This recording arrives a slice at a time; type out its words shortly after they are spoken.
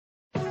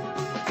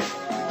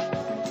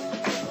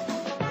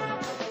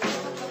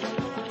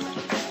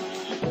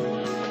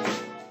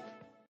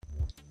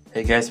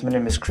Hey guys, my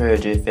name is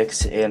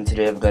creoGFX and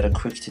today I've got a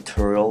quick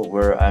tutorial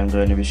where I'm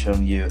going to be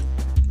showing you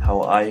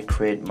how I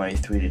create my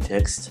 3D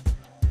text,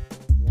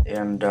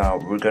 and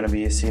we're going to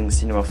be using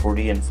Cinema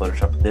 4D and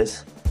Photoshop for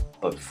this.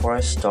 But before I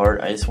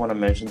start, I just want to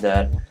mention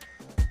that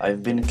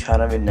I've been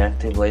kind of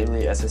inactive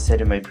lately, as I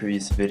said in my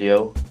previous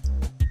video,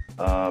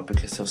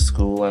 because of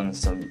school and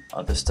some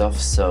other stuff,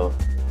 so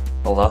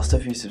I lost a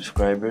few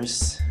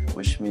subscribers,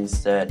 which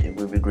means that it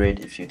would be great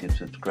if you could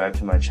subscribe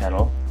to my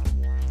channel.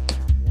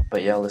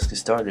 But yeah, let's get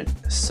started.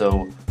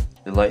 So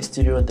the light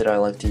studio that I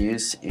like to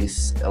use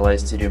is a light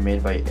studio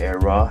made by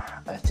Eraah.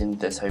 I think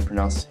that's how you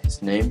pronounce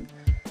his name.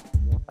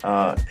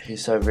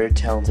 He's a very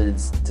talented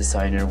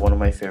designer, one of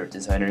my favorite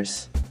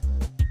designers,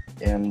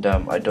 and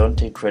I don't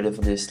take credit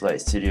for this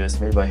light studio. It's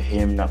made by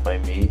him, not by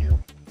me.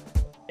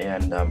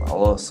 And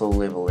I'll also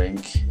leave a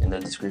link in the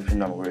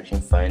description on where you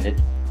can find it.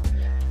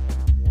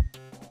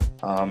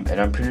 And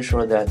I'm pretty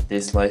sure that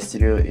this light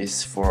studio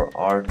is for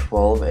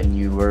R12 and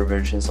newer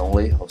versions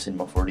only of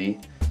Cinema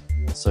 4D.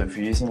 So if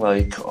you're using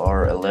like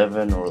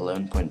R11 or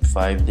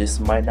 11.5, this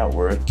might not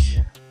work,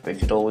 but you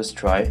could always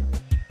try.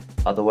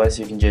 Otherwise,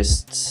 you can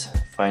just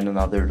find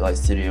another light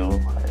studio.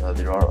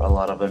 There are a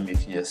lot of them. You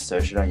can just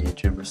search it on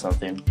YouTube or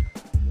something.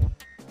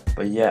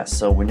 But yeah,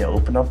 so when you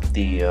open up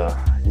the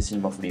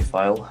Cinema 4D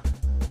file,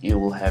 you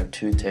will have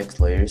two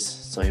text layers.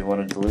 So you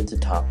want to delete the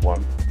top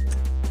one,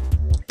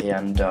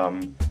 and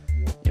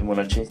you want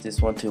to change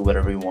this one to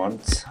whatever you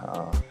want.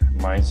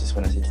 Mine's just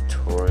going to say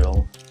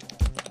tutorial,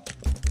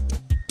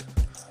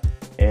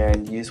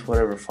 and use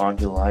whatever font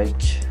you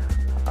like.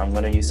 I'm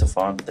going to use a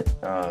font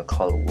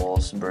called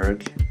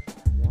Wolfsburg.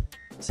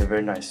 It's a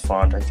very nice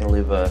font. I can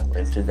leave a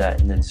link to that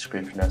in the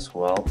description as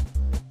well.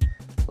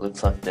 It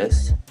looks like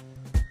this.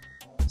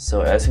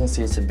 So as you can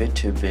see, it's a bit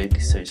too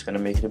big, so you're just going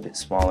to make it a bit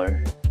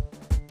smaller,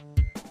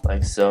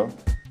 like so.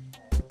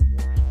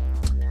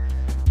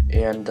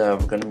 And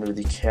we're going to move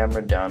the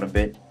camera down a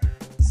bit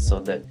so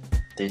that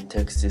the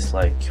text is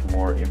like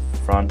more in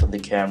front of the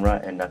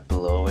camera and not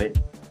below it.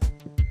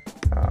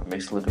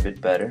 Makes it look a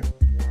bit better.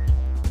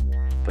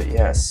 But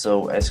yeah,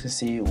 so as you can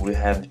see, we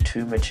have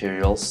two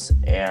materials,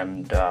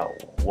 and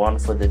one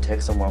for the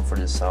text and one for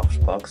the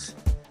softbox.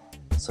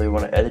 So you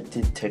want to edit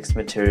the text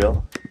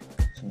material,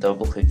 so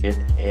double click it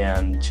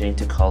and change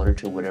the color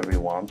to whatever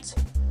you want.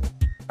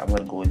 I'm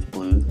going to go with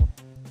blue.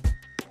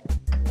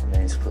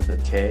 Just click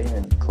OK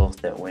and close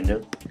that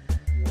window.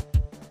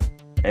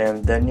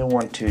 And then you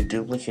want to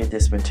duplicate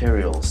this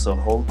material, so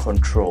hold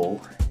Control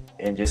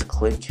and just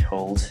click,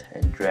 hold,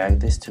 and drag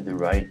this to the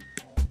right,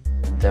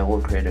 and that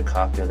will create a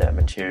copy of that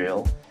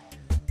material.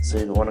 So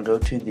you want to go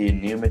to the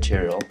new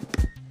material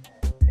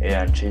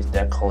and change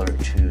that color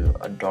to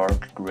a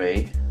dark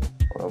gray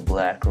or a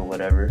black or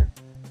whatever.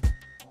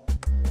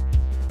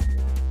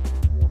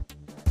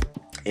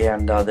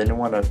 And then you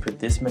want to put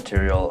this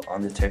material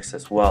on the text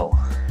as well.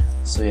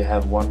 So you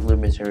have one blue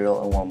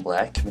material and one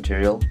black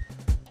material,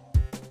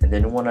 and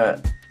then you want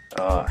to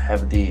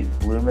have the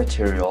blue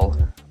material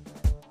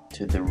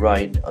to the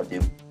right of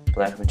the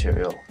black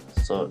material,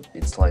 so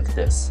it's like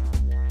this.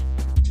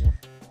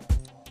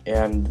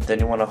 And then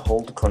you want to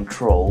hold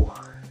Control,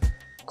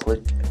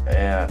 click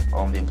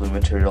on the blue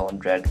material and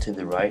drag to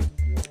the right,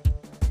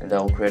 and that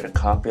will create a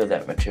copy of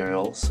that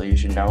material. So you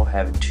should now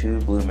have two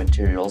blue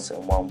materials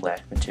and one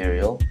black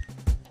material.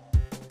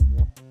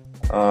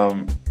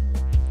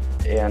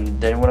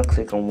 And then you want to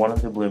click on one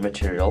of the blue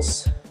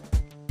materials,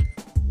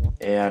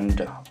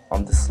 and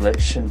on the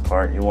selection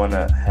part you want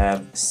to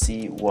have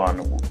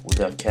C1 with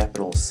a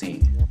capital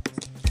C,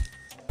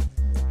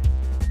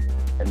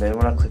 and then you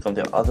want to click on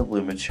the other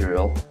blue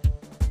material,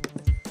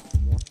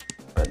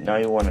 but now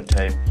you want to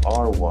type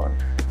R1.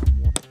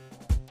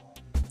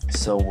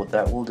 So what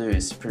that will do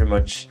is pretty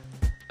much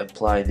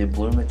apply the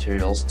blue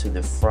materials to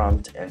the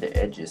front and the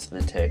edges of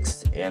the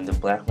text, and the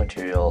black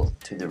material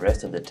to the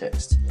rest of the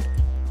text.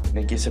 And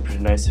it gives a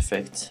pretty nice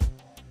effect.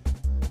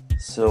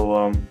 So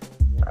I'm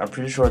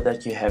pretty sure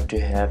that you have to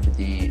have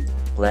the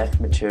black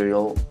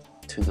material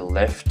to the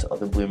left of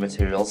the blue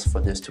materials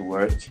for this to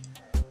work,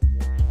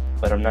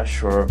 but I'm not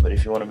sure. But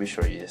if you want to be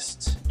sure, you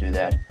just do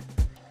that.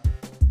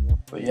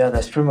 But yeah,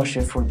 that's pretty much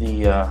it for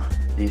the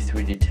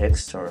 3D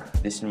text, or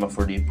the Cinema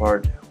 4D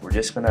part. We're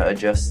just gonna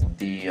adjust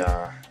the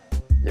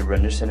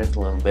render settings a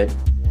little bit,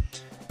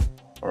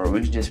 or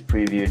we can just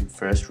preview it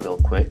first real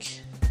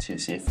quick to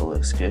see if it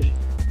looks good.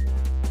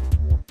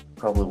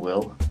 Probably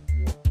will.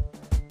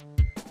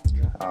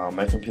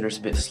 My computer's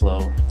a bit slow,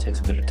 it takes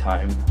a bit of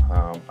time.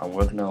 I'm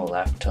working on a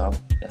laptop,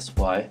 that's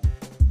why.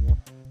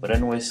 But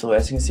anyway, so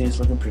as you can see, it's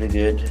looking pretty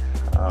good.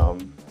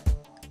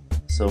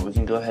 So we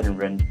can go ahead and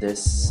render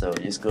this. So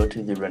just go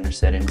to the render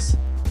settings,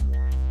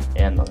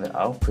 and on the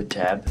output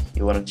tab,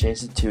 you want to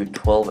change it to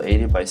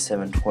 1280 by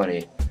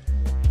 720,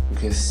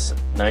 because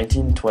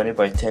 1920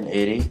 by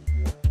 1080,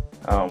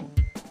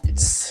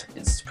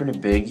 it's pretty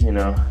big, you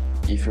know.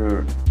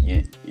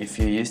 If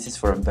you use this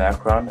for a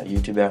background, a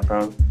YouTube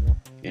background,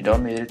 you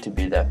don't need it to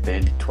be that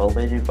big.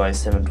 1280 by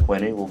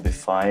 720 will be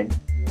fine.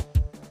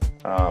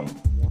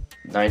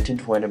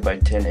 1920 by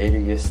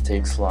 1080 just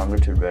takes longer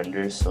to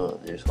render, so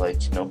there's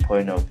like no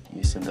point of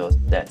using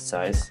that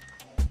size.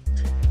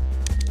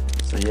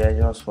 So yeah,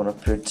 you just want to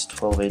put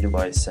 1280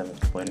 by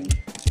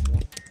 720,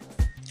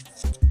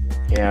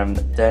 and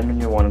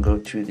then you want to go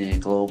to the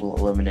global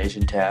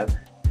illumination tab,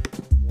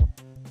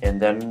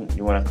 and then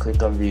you want to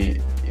click on the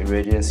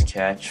irradiance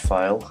catch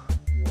file.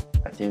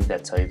 I think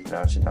that's how you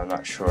pronounce it, I'm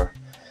not sure.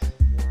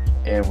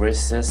 And where it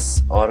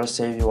says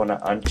autosave, you want to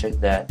uncheck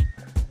that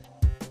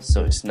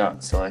so it's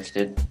not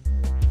selected,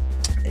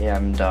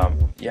 and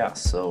yeah,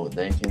 so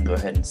then you can go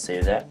ahead and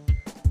save that.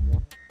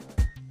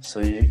 So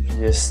you can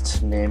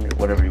just name it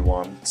whatever you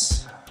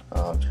want.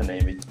 I'm gonna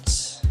name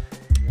it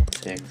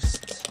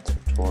text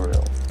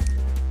tutorial,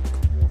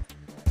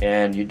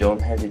 and you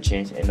don't have to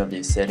change any of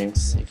these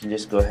settings. You can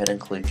just go ahead and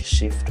click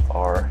Shift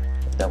R,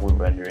 that will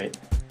render it.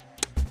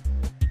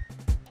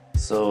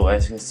 So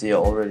as you can see, I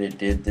already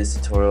did this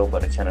tutorial,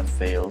 but it kind of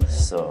failed,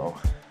 so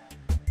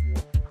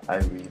I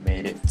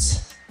remade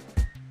it.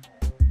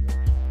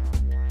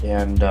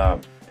 And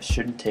it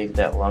shouldn't take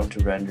that long to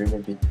render,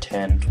 maybe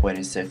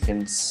 10-20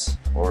 seconds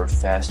or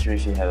faster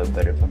if you have a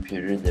better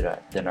computer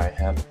than I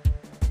have.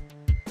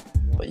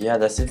 But yeah,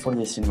 that's it for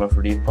the Cinema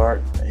 4D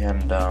part,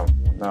 and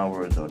now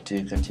we're going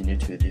to continue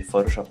to the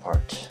Photoshop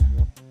part.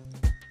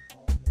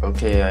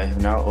 Okay, I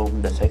have now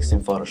opened the text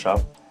in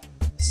Photoshop.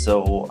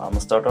 So I'm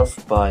gonna start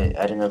off by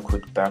adding a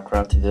quick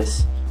background to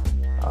this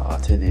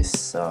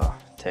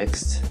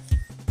text.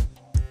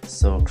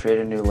 So create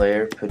a new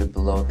layer, put it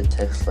below the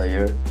text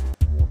layer,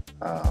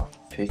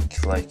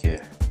 pick like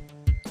a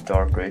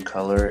dark gray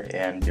color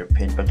and your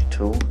paint bucket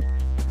tool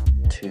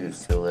to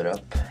fill it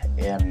up,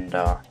 and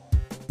I'm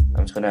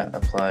just gonna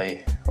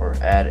apply or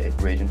add a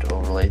gradient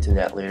overlay to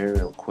that layer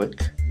real quick.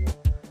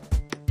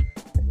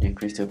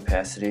 Decrease the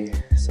opacity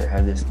so I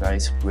have this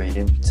nice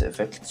gradient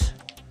effect.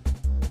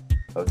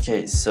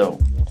 Okay, so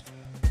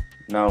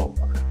now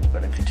we're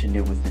going to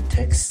continue with the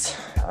text.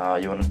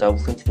 You want to double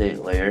click the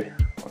layer,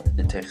 or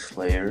the text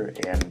layer,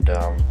 and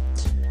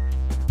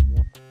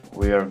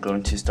we are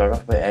going to start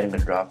off by adding a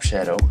drop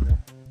shadow.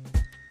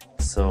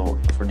 So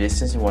for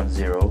distance you want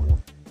 0,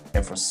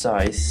 and for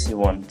size you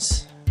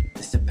want,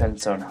 this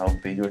depends on how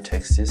big your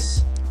text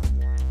is,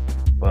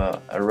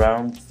 but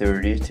around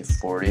 30 to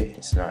 40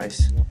 is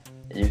nice.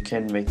 And you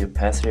can make the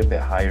opacity a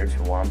bit higher if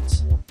you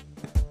want,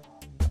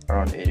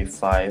 around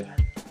 85.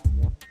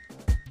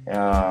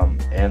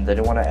 And then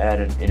you want to add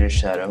an inner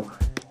shadow.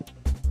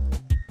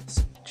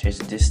 So change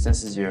the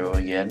distance to 0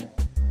 again,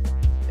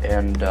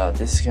 and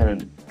this is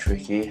kind of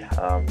tricky.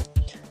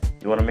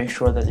 You want to make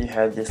sure that you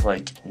have this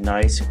like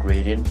nice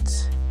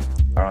gradient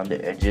around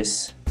the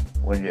edges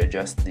when you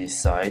adjust the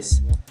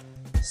size.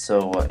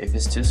 So if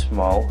it's too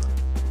small,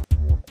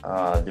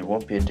 there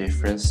won't be a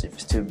difference. If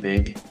it's too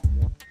big,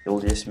 it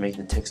will just make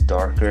the text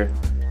darker.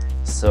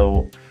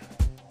 So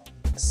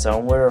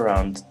somewhere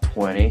around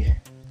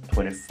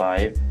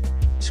 20-25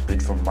 is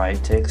good for my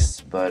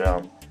text,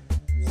 but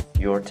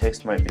your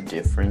text might be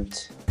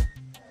different.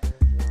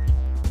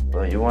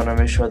 But you want to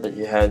make sure that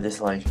you have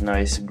this like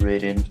nice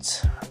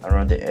gradient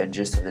around the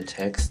edges of the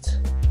text,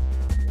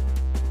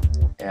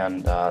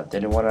 and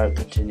then you want to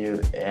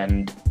continue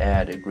and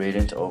add a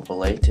gradient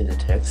overlay to the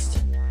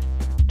text.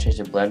 Change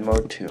the blend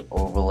mode to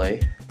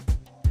overlay,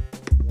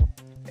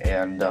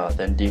 and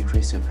then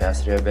decrease the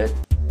opacity a bit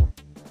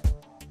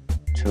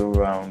to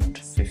around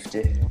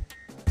 50.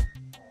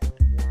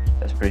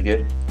 That's pretty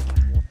good.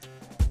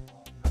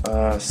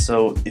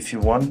 So if you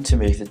want to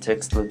make the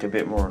text look a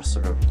bit more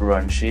sort of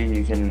brunchy,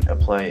 you can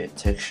apply a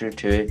texture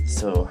to it.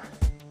 So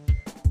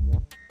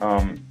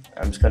I'm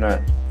just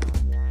gonna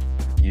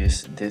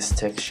use this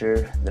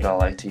texture that I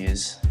like to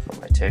use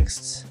for my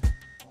texts.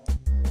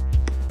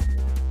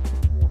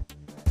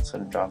 So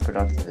I'm gonna drop it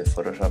onto the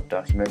Photoshop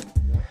document,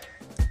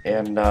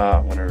 and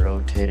I'm gonna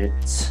rotate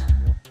it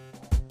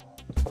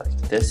like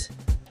this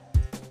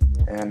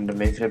and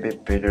make it a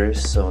bit bigger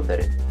so that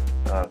it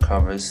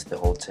covers the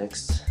whole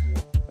text,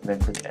 and then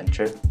click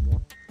enter.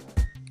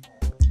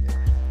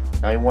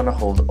 Now you want to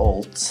hold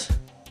Alt,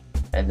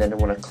 and then you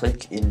want to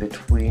click in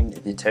between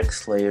the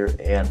text layer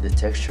and the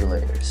texture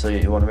layer. So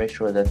you want to make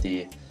sure that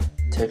the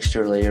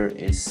texture layer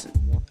is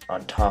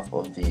on top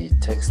of the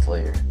text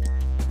layer,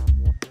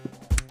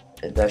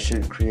 and that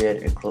should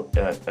create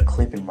a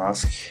clipping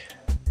mask.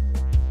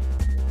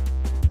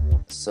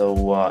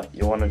 So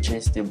you want to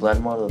change the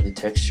blend mode of the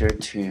texture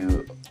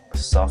to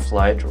soft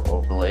light or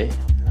overlay.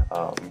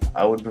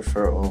 I would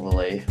prefer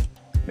overlay,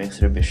 makes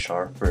it a bit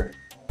sharper.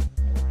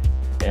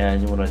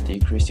 And you want to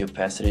decrease the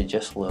opacity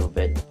just a little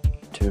bit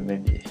to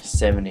maybe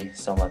 70,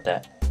 something like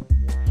that.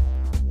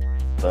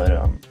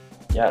 But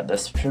yeah,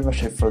 that's pretty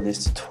much it for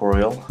this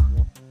tutorial.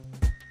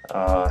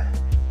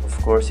 Of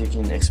course you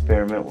can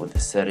experiment with the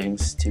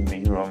settings to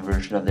make your own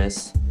version of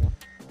this,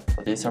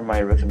 but these are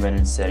my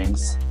recommended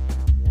settings.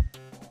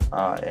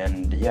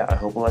 And yeah, I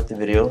hope you liked the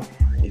video.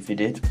 If you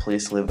did,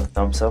 please leave a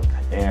thumbs up,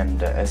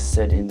 and as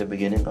said in the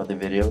beginning of the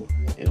video,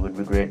 it would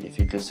be great if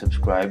you could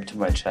subscribe to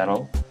my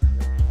channel.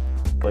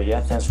 But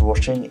yeah, thanks for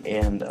watching,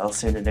 and I'll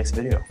see you in the next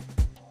video.